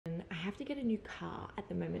have to get a new car at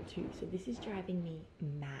the moment too, so this is driving me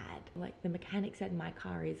mad. Like, the mechanic said my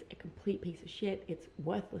car is a complete piece of shit. It's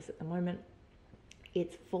worthless at the moment.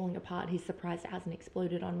 It's falling apart. He's surprised it hasn't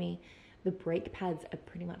exploded on me. The brake pads are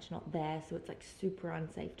pretty much not there, so it's like super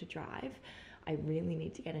unsafe to drive. I really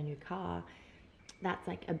need to get a new car. That's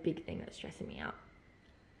like a big thing that's stressing me out.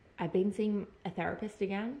 I've been seeing a therapist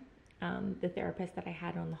again. The therapist that I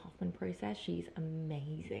had on the Hoffman process, she's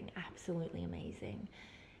amazing, absolutely amazing.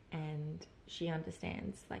 And she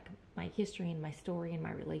understands like my history and my story and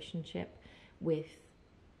my relationship with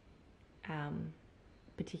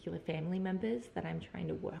particular family members that I'm trying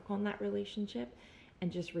to work on that relationship.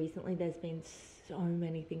 And just recently there's been so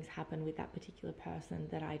many things happen with that particular person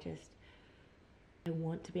that I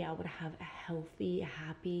want to be able to have a healthy,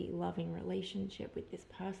 happy, loving relationship with this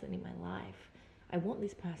person in my life. I want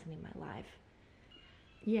this person in my life.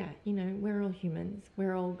 Yeah, you know, we're all humans.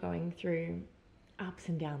 We're all going through ups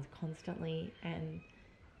and downs constantly, and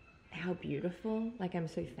how beautiful. Like, I'm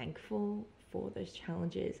so thankful for those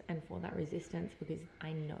challenges and for that resistance, because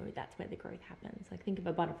I know that's where the growth happens. Like, think of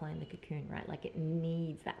a butterfly in the cocoon, right? Like, it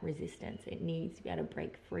needs that resistance. It needs to be able to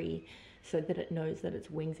break free so that it knows that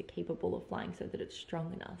its wings are capable of flying, so that it's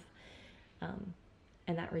strong enough.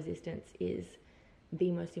 And that resistance is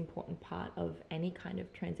the most important part of any kind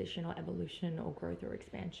of transition or evolution or growth or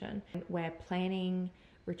expansion. We're planning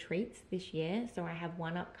retreats this year. So I have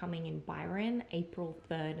one upcoming in Byron, April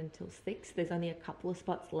 3rd until 6th. There's only a couple of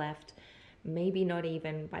spots left. Maybe not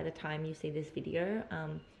even by the time you see this video,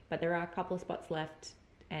 but there are a couple of spots left,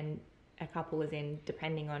 and a couple is in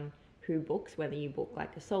depending on who books, whether you book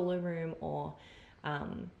like a solo room or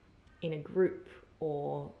in a group,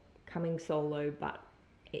 or coming solo but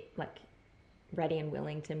like ready and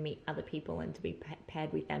willing to meet other people and to be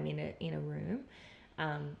paired with them in a room,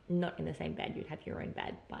 not in the same bed. You'd have your own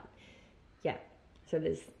bed, but yeah. So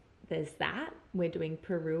there's that. We're doing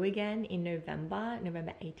Peru again in November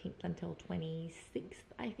 18th until 26th,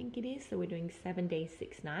 I think it is. So we're doing 7 days,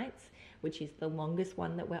 6 nights, which is the longest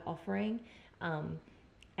one that we're offering.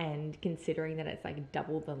 And considering that it's like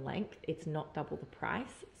double the length, it's not double the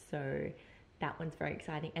price. So that one's very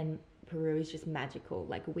exciting. And Peru is just magical.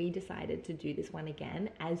 Like, we decided to do this one again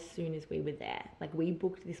as soon as we were there. Like, we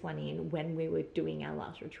booked this one in when we were doing our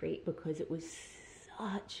last retreat, because it was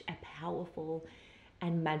such a powerful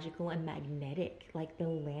and magical and magnetic. Like, the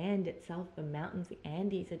land itself, the mountains, the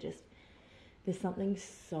Andes are just, there's something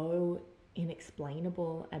so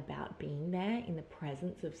inexplainable about being there in the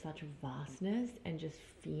presence of such vastness and just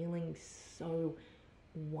feeling so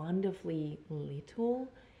wonderfully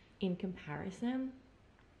little in comparison.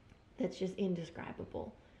 That's just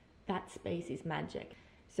indescribable. That space is magic.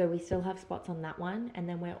 So we still have spots on that one. And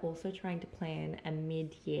then we're also trying to plan a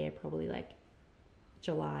mid-year, probably like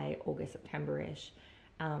July, August, September-ish,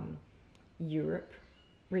 European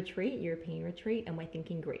retreat. And we're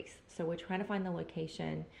thinking Greece. So we're trying to find the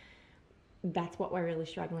location. That's what we're really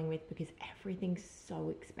struggling with, because everything's so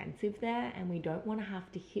expensive there and we don't want to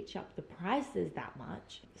have to hitch up the prices that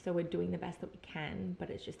much. So we're doing the best that we can, but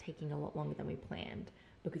it's just taking a lot longer than we planned,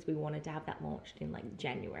 because we wanted to have that launched in like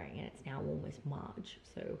January and it's now almost March.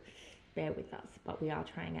 So bear with us, but we are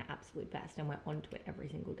trying our absolute best and we're onto it every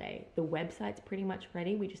single day. The website's pretty much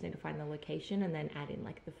ready. We just need to find the location and then add in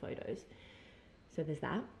like the photos. So there's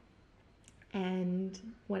that. And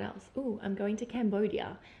what else? Oh, I'm going to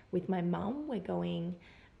Cambodia with my mum. We're going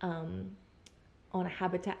on a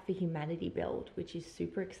Habitat for Humanity build, which is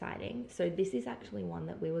super exciting. So this is actually one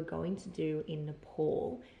that we were going to do in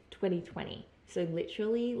Nepal 2020. So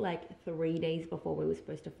literally like 3 days before we were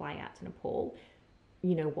supposed to fly out to Nepal,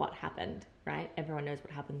 you know what happened, right? Everyone knows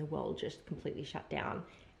what happened. The world just completely shut down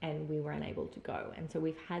and we were unable to go. And so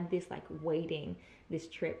we've had this like waiting, this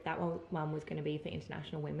trip. That one was going to be for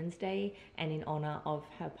International Women's Day and in honor of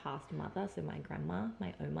her past mother. So my grandma,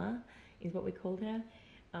 my Oma is what we called her.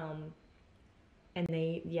 And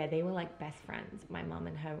they were like best friends, my mum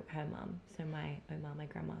and her mum. So my Oma, my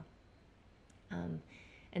grandma.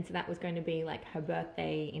 And so that was going to be like her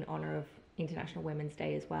birthday in honor of International Women's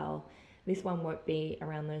Day as well. This one won't be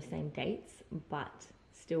around those same dates, but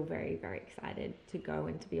still very, very excited to go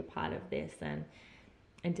and to be a part of this and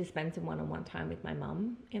to spend some one-on-one time with my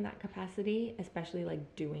mum in that capacity, especially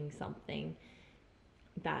like doing something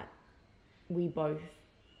that we both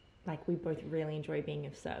really enjoy being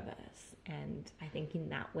of service. And I think in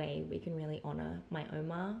that way we can really honor my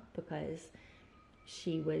Oma, because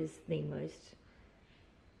she was the most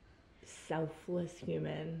selfless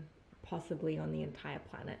human possibly on the entire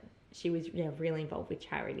planet. She was really involved with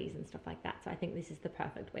charities and stuff like that. So I think this is the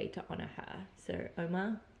perfect way to honor her. So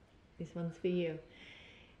Oma, this one's for you.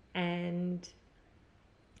 And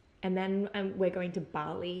And then we're going to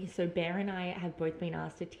Bali. So Bear and I have both been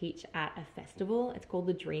asked to teach at a festival. It's called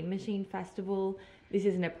the Dream Machine Festival. This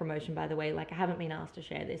isn't a promotion, by the way. Like, I haven't been asked to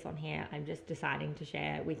share this on here. I'm just deciding to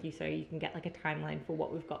share with you so you can get like a timeline for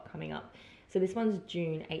what we've got coming up. So this one's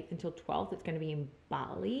June 8th until 12th. It's going to be in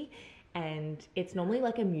Bali. And it's normally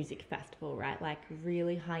like a music festival, right? Like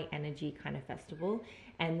really high energy kind of festival.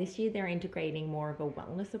 And this year they're integrating more of a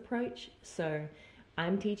wellness approach. So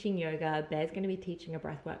I'm teaching yoga, Bear's going to be teaching a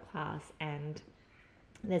breathwork class, and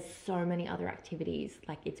there's so many other activities.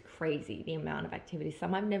 Like, it's crazy the amount of activities.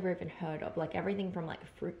 Some I've never even heard of, like everything from like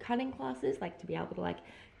fruit cutting classes, like to be able to like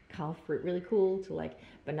carve fruit really cool, to like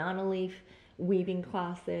banana leaf weaving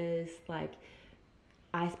classes, like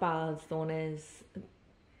ice baths, saunas,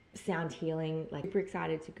 sound healing. Like, super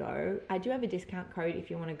excited to go. I do have a discount code if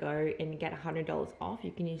you want to go and get $100 off.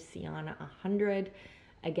 You can use Sjana100.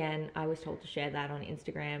 Again, I was told to share that on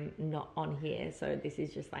Instagram, not on here. So this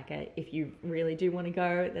is just like if you really do want to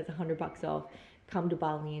go, there's $100 off. Come to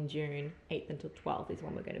Bali in June 8th until 12th is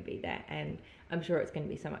when we're going to be there. And I'm sure it's going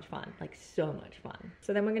to be so much fun, like so much fun.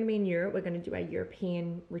 So then we're going to be in Europe. We're going to do our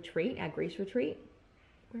European retreat, our Greece retreat.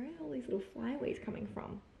 Where are all these little flyaways coming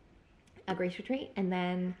from? Our Greece retreat. And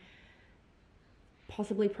then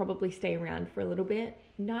probably stay around for a little bit.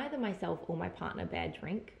 Neither myself or my partner Bear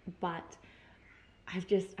drink, but I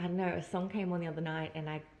don't know, a song came on the other night and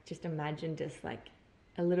I just imagined just like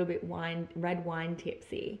a little bit red wine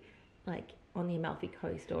tipsy, like on the Amalfi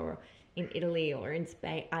Coast or in Italy or in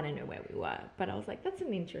Spain. I don't know where we were, but I was like, that's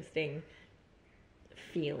an interesting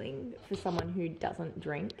feeling for someone who doesn't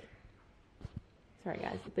drink. Sorry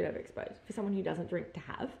guys, a bit overexposed. For someone who doesn't drink to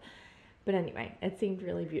have. But anyway, it seemed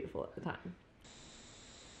really beautiful at the time.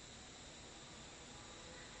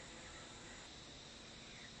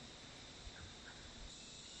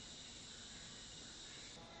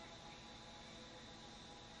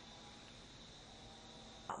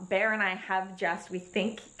 Bear and I have just, we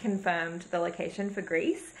think, confirmed the location for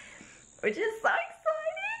Greece, which is so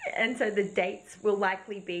exciting. And so the dates will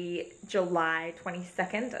likely be July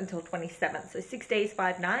 22nd until 27th. So 6 days,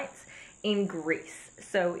 5 nights in Greece.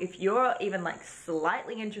 So if you're even like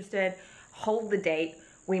slightly interested, hold the date.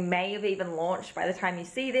 We may have even launched by the time you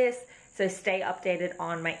see this. So stay updated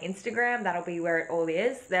on my Instagram. That'll be where it all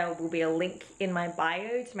is. There will be a link in my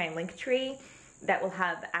bio to my link tree that will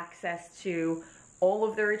have access to all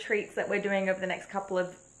of the retreats that we're doing over the next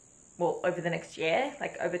over the next year,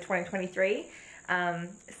 like over 2023.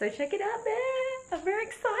 So check it out there. I'm very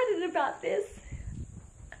excited about this.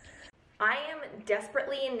 I am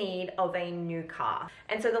desperately in need of a new car.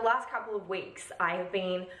 And so the last couple of weeks, I have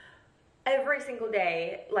been every single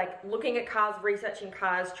day, like looking at cars, researching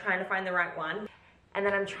cars, trying to find the right one. And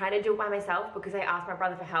then I'm trying to do it by myself because I asked my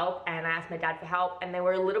brother for help and I asked my dad for help, and they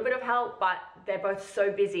were a little bit of help, but they're both so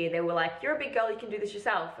busy. They were like, you're a big girl, you can do this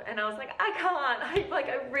yourself. And I was like, I can't.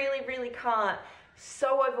 I really, really can't.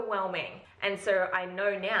 So overwhelming. And so I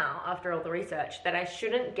know now, after all the research, that I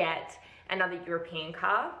shouldn't get another European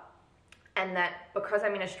car, and that because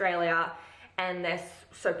I'm in Australia and they're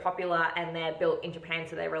so popular and they're built in Japan,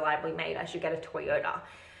 so they're reliably made, I should get a Toyota.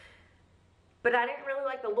 But I didn't really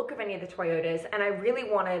like the look of any of the Toyotas, and I really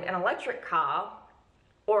wanted an electric car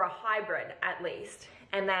or a hybrid at least.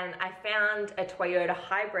 And then I found a Toyota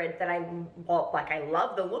hybrid that I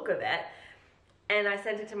love the look of it. And I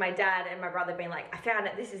sent it to my dad and my brother being like, I found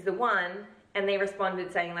it, this is the one. And they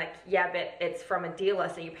responded saying like, yeah, but it's from a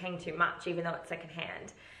dealer, so you're paying too much even though it's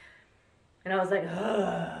secondhand. And I was like,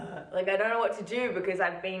 ugh. Like, I don't know what to do because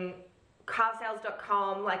I've been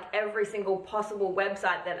carsales.com, like every single possible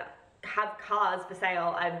website that have cars for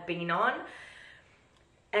sale I've been on.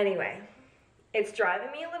 Anyway, it's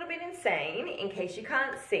driving me a little bit insane, in case you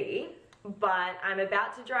can't see, but I'm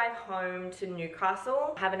about to drive home to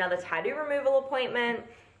Newcastle, have another tattoo removal appointment.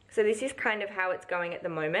 So this is kind of how it's going at the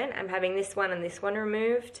moment. I'm having this one and this one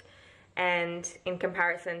removed, and in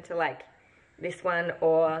comparison to like this one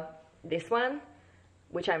or this one,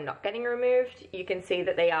 which I'm not getting removed, you can see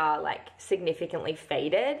that they are like significantly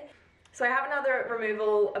faded. So I have another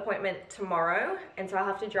removal appointment tomorrow, and so I'll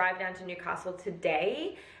have to drive down to Newcastle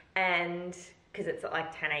today, and because it's at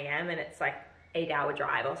like 10 a.m. and it's like 8-hour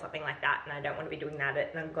drive or something like that, and I don't want to be doing that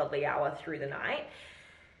at an ungodly hour through the night.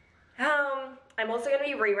 I'm also going to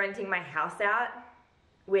be re-renting my house out,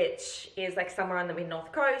 which is like somewhere on the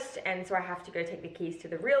mid-north coast, and so I have to go take the keys to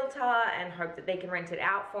the realtor and hope that they can rent it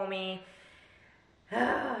out for me.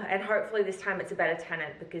 And hopefully this time it's a better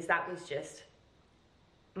tenant, because that was just,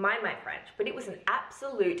 mind my French, but it was an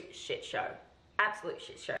absolute shit show. Absolute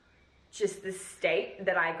shit show. Just the state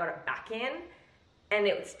that I got it back in, and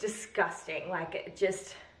it was disgusting. Like, it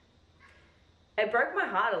just, it broke my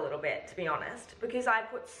heart a little bit, to be honest, because I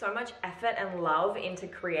put so much effort and love into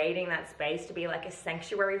creating that space to be like a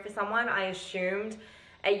sanctuary for someone. I assumed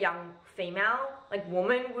a young female, like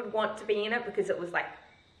woman, would want to be in it because it was like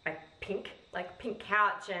pink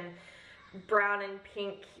couch and brown and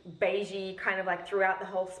pink, beigey, kind of like throughout the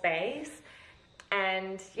whole space.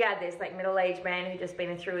 And yeah, this like middle-aged man who just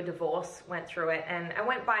been through a divorce went through it, and I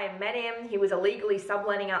went by and met him. He was illegally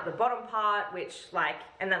subletting out the bottom part, which like,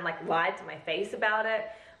 and then like lied to my face about it,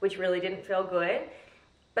 which really didn't feel good.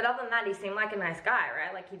 But other than that, he seemed like a nice guy,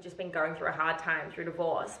 right? Like he'd just been going through a hard time through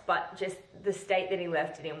divorce, but just the state that he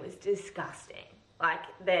left it in was disgusting. Like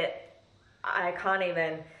that, I can't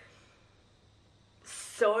even,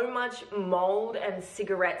 so much mold and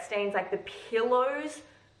cigarette stains, like the pillows,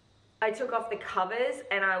 I took off the covers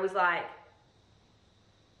and I was like,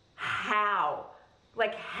 how?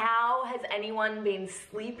 Like, how has anyone been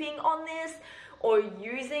sleeping on this or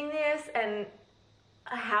using this? And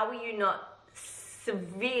how are you not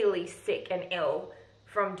severely sick and ill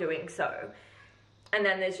from doing so? And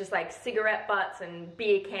then there's just like cigarette butts and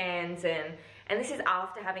beer cans, and this is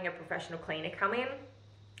after having a professional cleaner come in.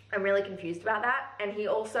 I'm really confused about that. And he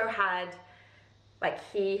also had, like,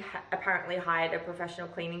 he apparently hired a professional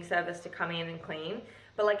cleaning service to come in and clean,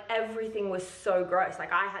 but like everything was so gross.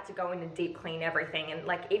 Like I had to go in and deep clean everything, and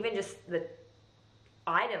like even just the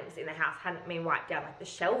items in the house hadn't been wiped out. Like the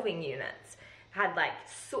shelving units had like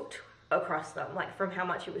soot across them, like from how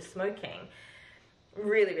much he was smoking.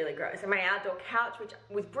 Really, really gross. And my outdoor couch, which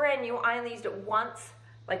was brand new, I only used it once,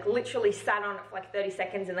 like literally sat on it for like 30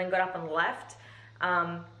 seconds and then got up and left.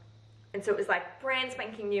 And so it was like brand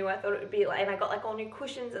spanking new. I thought it would be like, and I got like all new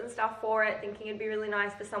cushions and stuff for it, thinking it'd be really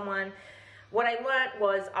nice for someone. What I learned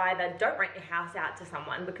was either don't rent your house out to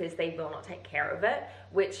someone because they will not take care of it,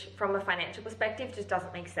 which from a financial perspective just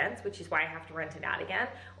doesn't make sense, which is why I have to rent it out again.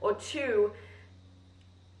 Or two,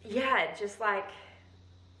 yeah, just like,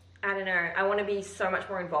 I don't know, I want to be so much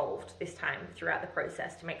more involved this time throughout the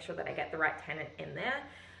process to make sure that I get the right tenant in there.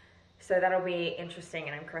 So that'll be interesting,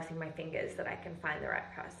 and I'm crossing my fingers that I can find the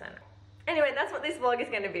right person. Anyway, that's what this vlog is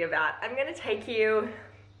going to be about. I'm going to take you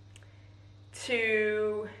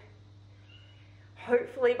to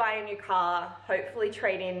hopefully buy a new car, hopefully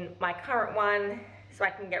trade in my current one so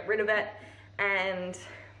I can get rid of it, and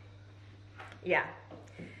yeah,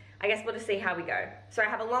 I guess we'll just see how we go. So I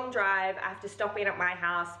have a long drive, I have to stop in at my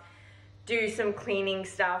house, do some cleaning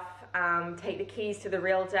stuff, take the keys to the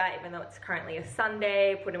realtor, even though it's currently a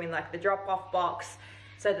Sunday, put them in like the drop-off box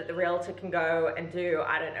so that the realtor can go and do,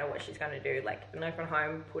 I don't know what she's going to do, like an open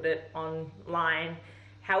home, put it online.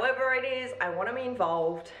 However it is, I want to be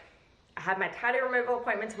involved. I have my title removal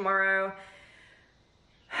appointment tomorrow.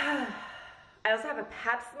 I also have a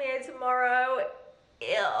pap smear tomorrow.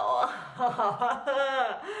 Ew.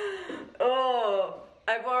 Oh,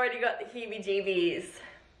 I've already got the heebie-jeebies.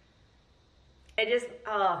 It's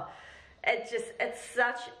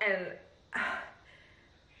such an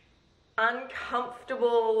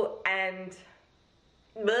uncomfortable and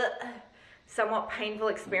somewhat painful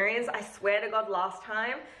experience. I swear to God, last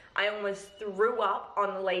time I almost threw up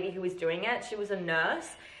on the lady who was doing it. She was a nurse,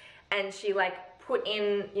 and she like put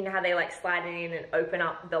in, you know how they like slide it in and open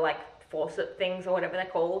up the like faucet things or whatever they're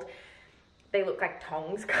called. They look like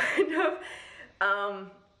tongs kind of.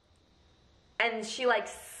 And she like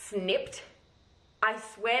snipped, I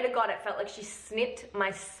swear to God, it felt like she snipped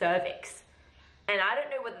my cervix. And I don't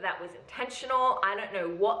know whether that was intentional. I don't know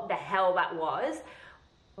what the hell that was,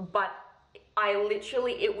 but I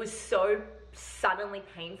literally, it was so suddenly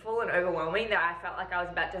painful and overwhelming that I felt like I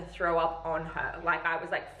was about to throw up on her. Like I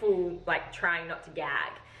was like full, like trying not to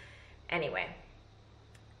gag. Anyway,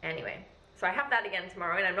 so I have that again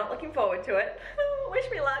tomorrow and I'm not looking forward to it. Wish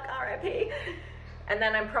me luck, RIP. And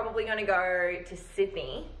then I'm probably gonna go to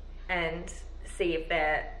Sydney and see if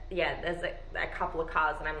there's a couple of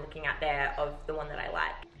cars that I'm looking at there of the one that I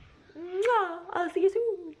like. I'll see you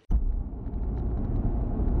soon.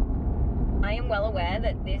 I am well aware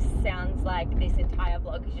that this sounds like this entire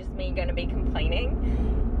vlog is just me going to be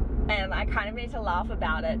complaining, and I kind of need to laugh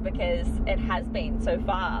about it because it has been so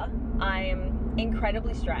far. I'm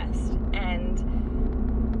incredibly stressed and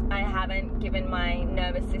I haven't given my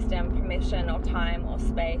nervous system permission or time or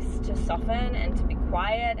space to soften and to be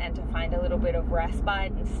quiet and to find a little bit of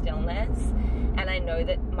respite and stillness, and I know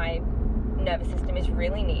that my nervous system is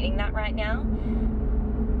really needing that right now.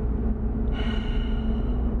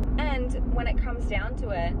 And when it comes down to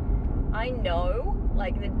it, I know,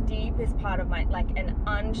 like the deepest part of my, like an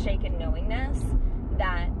unshaken knowingness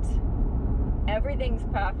that everything's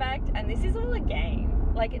perfect and this is all a game.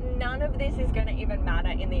 Like, none of this is going to even matter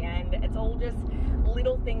in the end. It's all just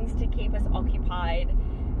little things to keep us occupied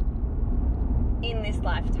in this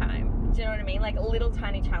lifetime. Do you know what I mean? Like, little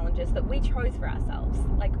tiny challenges that we chose for ourselves.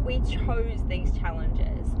 Like, we chose these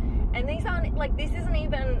challenges. And these aren't, like, this isn't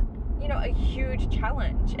even, you know, a huge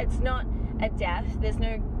challenge. It's not a death. There's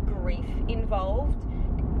no grief involved.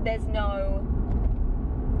 There's no,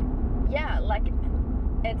 yeah, like,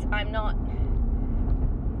 it's, I'm not,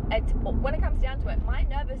 it's, when it comes down to it, my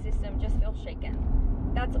nervous system just feels shaken.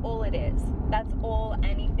 That's all it is. That's all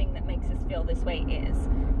anything that makes us feel this way is,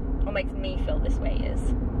 or makes me feel this way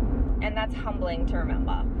is. And that's humbling to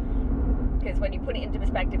remember. Because when you put it into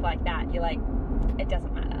perspective like that, you're like, it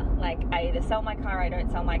doesn't matter. Like, I either sell my car, I don't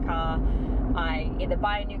sell my car. I either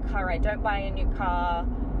buy a new car, I don't buy a new car.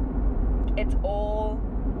 It's all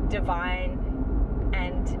divine,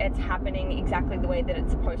 and it's happening exactly the way that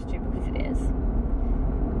it's supposed to, because it is.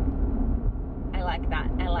 I like that.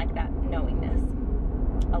 I like that knowingness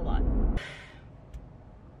a lot.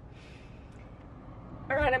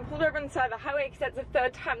 Alright, I'm pulled over on the side of the highway because that's the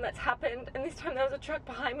third time that's happened, and this time there was a truck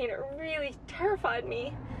behind me and it really terrified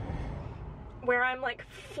me. Where I'm like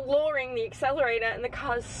flooring the accelerator and the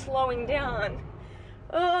car's slowing down.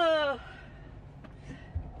 Ugh.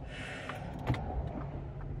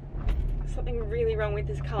 Something really wrong with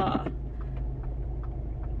this car.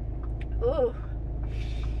 Ugh.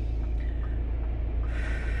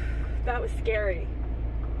 That was scary.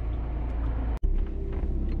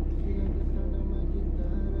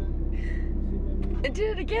 I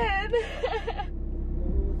did it again.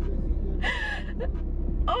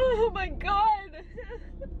 Oh my god.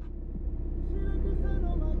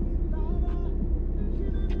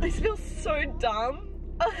 I feel so dumb.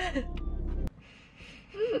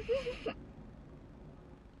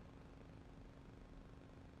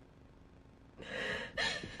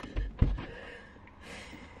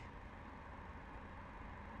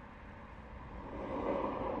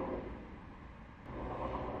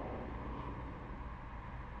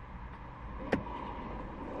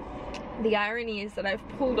 The irony is that I've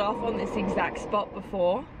pulled off on this exact spot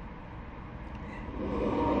before.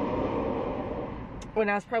 When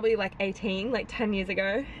I was probably like 18, like 10 years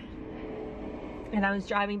ago. And I was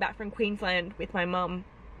driving back from Queensland with my mum.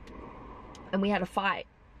 And we had a fight.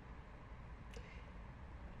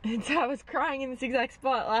 And so I was crying in this exact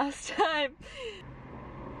spot last time.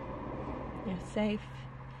 You're safe.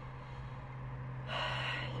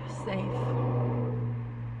 You're safe.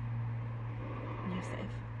 You're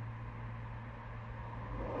safe.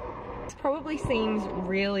 This probably seems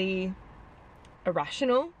really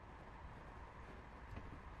irrational.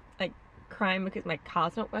 Like crying because my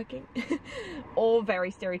car's not working. Or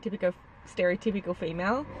very stereotypical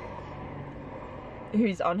female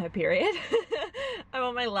who's on her period. I'm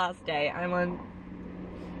on my last day. I'm on,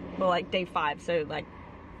 well, like day 5, so like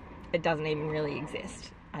it doesn't even really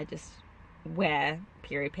exist. I just wear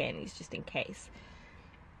period panties just in case.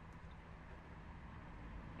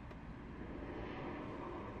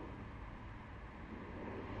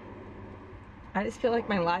 I just feel like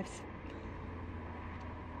my life's,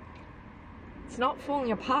 it's not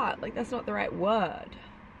falling apart. Like, that's not the right word.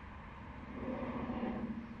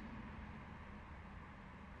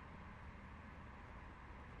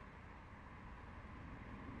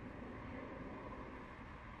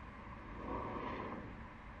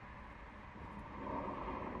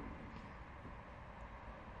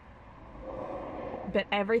 But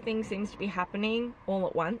everything seems to be happening all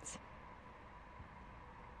at once.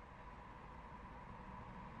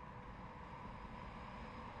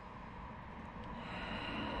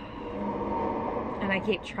 And I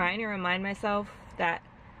keep trying to remind myself that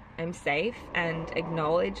I'm safe and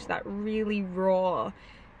acknowledge that really raw,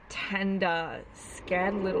 tender,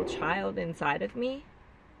 scared little child inside of me.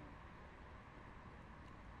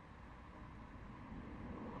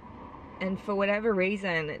 And for whatever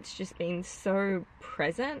reason, it's just been so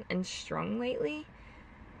present and strong lately.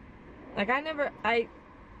 Like,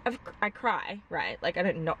 I cry, right? Like, I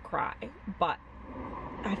don't not cry, but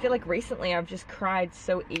I feel like recently I've just cried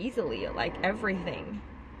so easily at, like, everything.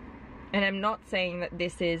 And I'm not saying that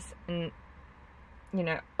this is an, you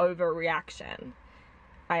know, overreaction.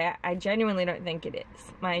 I genuinely don't think it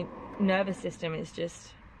is. My nervous system is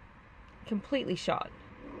just completely shot.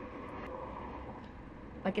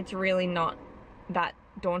 Like, it's really not that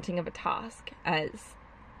daunting of a task as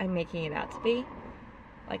I'm making it out to be.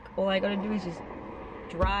 Like, all I gotta do is just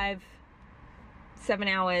drive 7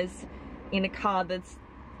 hours in a car that's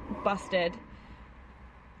busted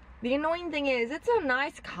The annoying thing is, it's a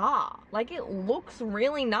nice car. Like, it looks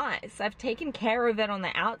really nice. I've taken care of it on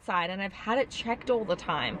the outside and I've had it checked all the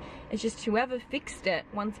time. It's just whoever fixed it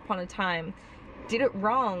once upon a time did it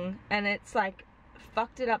wrong, and it's like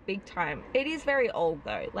fucked it up big time. It is very old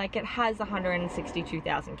though. Like, it has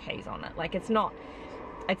 162,000 Ks on it. Like, it's not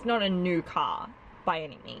a new car by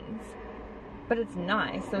any means. But it's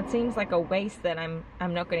nice, so it seems like a waste that I'm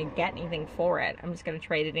not going to get anything for it. I'm just going to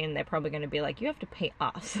trade it in. They're probably going to be like, you have to pay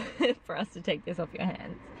us for us to take this off your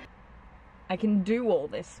hands. I can do all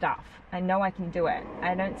this stuff. I know I can do it.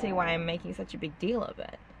 I don't see why I'm making such a big deal of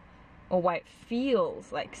it. Or why it feels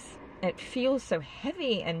so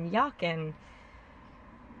heavy and yuck, and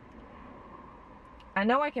I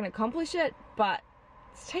know I can accomplish it, but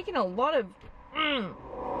it's taking a lot of,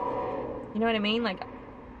 you know what I mean? Like,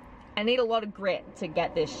 I need a lot of grit to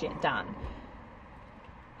get this shit done.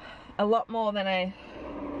 A lot more than I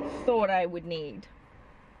thought I would need.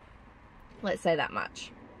 Let's say that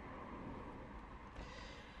much.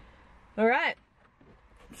 Alright.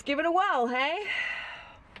 Let's give it a whirl, hey?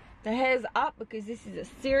 The hair's up because this is a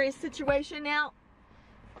serious situation now.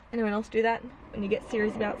 Anyone else do that? When you get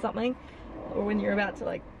serious about something? Or when you're about to,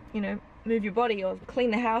 like, you know, move your body or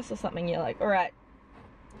clean the house or something, you're like, alright,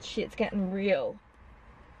 shit's getting real.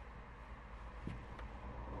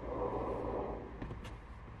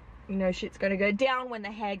 You know shit's gonna go down when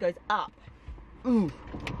the hair goes up. Ooh.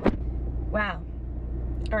 Wow.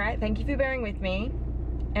 Alright, thank you for bearing with me.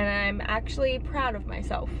 And I'm actually proud of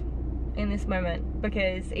myself in this moment,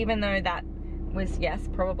 because even though that was, yes,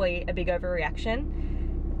 probably a big overreaction,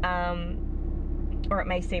 or it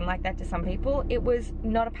may seem like that to some people, it was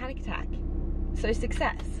not a panic attack. So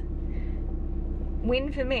success.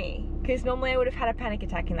 Win for me, because normally I would have had a panic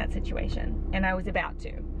attack in that situation, and I was about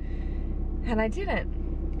to. And I didn't.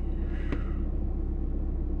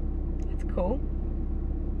 Cool.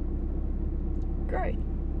 Growth.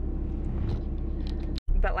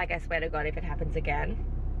 But like, I swear to God, if it happens again,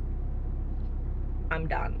 I'm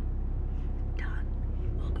done. Done.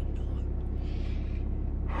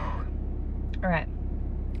 Alright.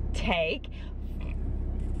 Take.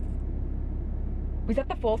 Was that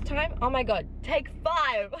the 4th time? Oh my God. Take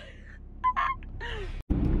 5.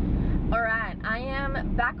 Alright, I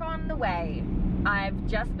am back on the way. I've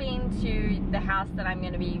just been to the house that I'm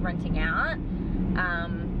going to be renting out.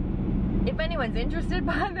 If anyone's interested,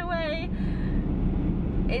 by the way,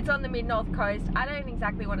 it's on the mid-north coast. I don't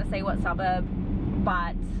exactly want to say what suburb,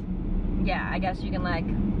 but yeah, I guess you can like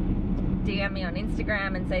DM me on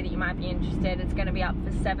Instagram and say that you might be interested. It's going to be up for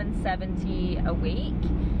 $770 a week.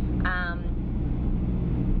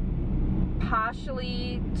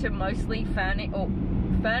 Partially to mostly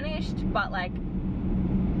furnished, but like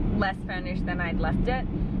less furnished than I'd left it,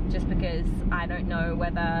 just because I don't know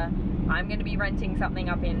whether I'm going to be renting something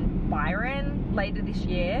up in Byron later this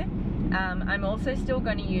year. I'm also still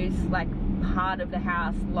going to use like part of the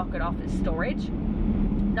house, lock it off as storage,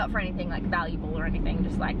 not for anything like valuable or anything,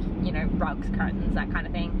 just like, you know, rugs, curtains, that kind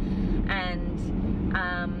of thing. And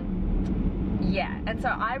yeah, and so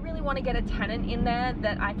I really want to get a tenant in there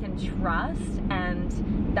that I can trust and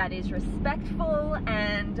that is respectful,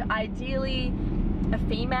 and ideally a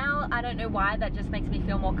female. I don't know why, that just makes me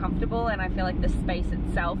feel more comfortable, and I feel like the space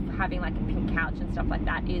itself, having like a pink couch and stuff like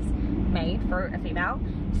that, is made for a female.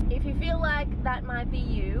 If you feel like that might be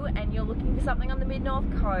you and you're looking for something on the mid-north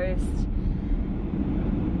coast,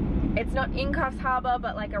 it's not in Coffs Harbour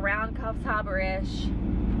but like around Coffs Harbour-ish,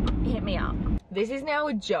 hit me up. This is now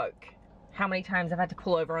a joke how many times I've had to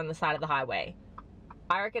pull over on the side of the highway.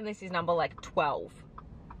 I reckon this is number like 12.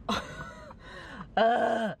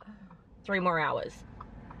 3 more hours.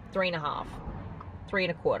 3.5.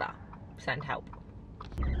 3.25. Send help.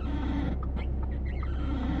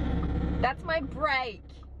 That's my brake.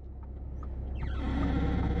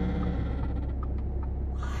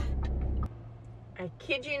 I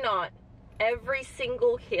kid you not, every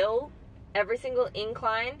single hill, every single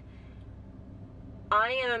incline,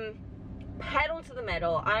 I am pedal to the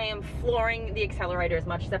metal. I am flooring the accelerator as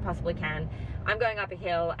much as I possibly can. I'm going up a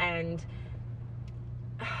hill and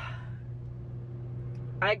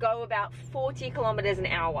I go about 40 kilometers an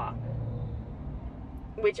hour,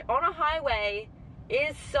 which on a highway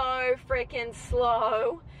is so freaking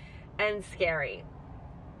slow and scary.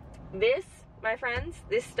 This, my friends,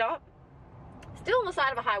 this stop, still on the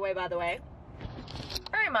side of a highway, by the way,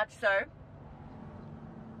 very much so.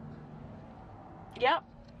 Yep.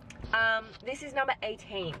 This is number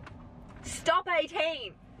 18. Stop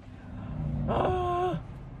 18. Oh.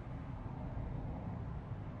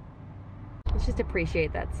 Let's just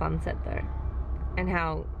appreciate that sunset though, and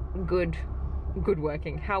how good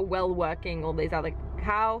working, how well working all these other,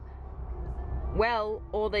 how well,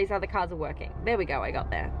 all these other cars are working. There we go, I got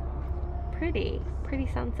there. Pretty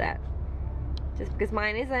sunset. Just because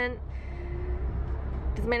mine isn't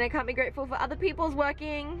doesn't mean I can't be grateful for other people's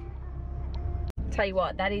working. Tell you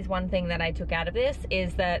what, that is one thing that I took out of this,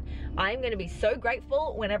 is that I'm going to be so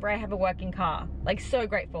grateful whenever I have a working car. Like, so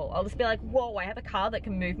grateful. I'll just be like, whoa, I have a car that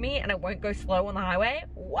can move me and I won't go slow on the highway.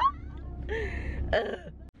 What?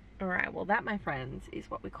 Alright, well that, my friends,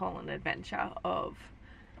 is what we call an adventure of,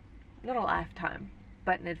 not a lifetime,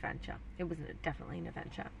 but an adventure. It was definitely an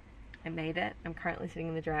adventure. I made it. I'm currently sitting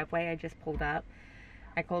in the driveway. I just pulled up.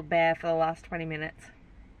 I called Bear for the last 20 minutes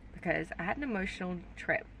because I had an emotional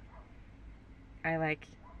trip. I like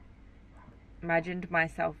imagined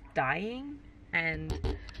myself dying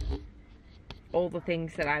and all the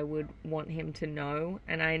things that I would want him to know,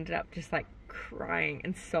 and I ended up just like crying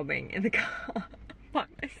and sobbing in the car by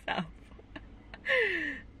myself.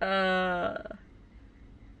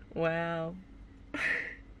 Wow.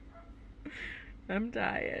 I'm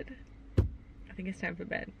tired. I think it's time for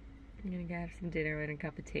bed. I'm gonna go have some dinner and a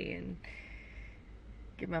cup of tea and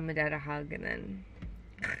give mum and dad a hug and then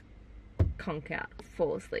conk out,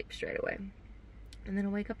 fall asleep straight away. And then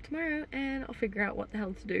I'll wake up tomorrow and I'll figure out what the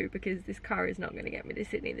hell to do, because this car is not going to get me to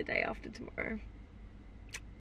Sydney the day after tomorrow.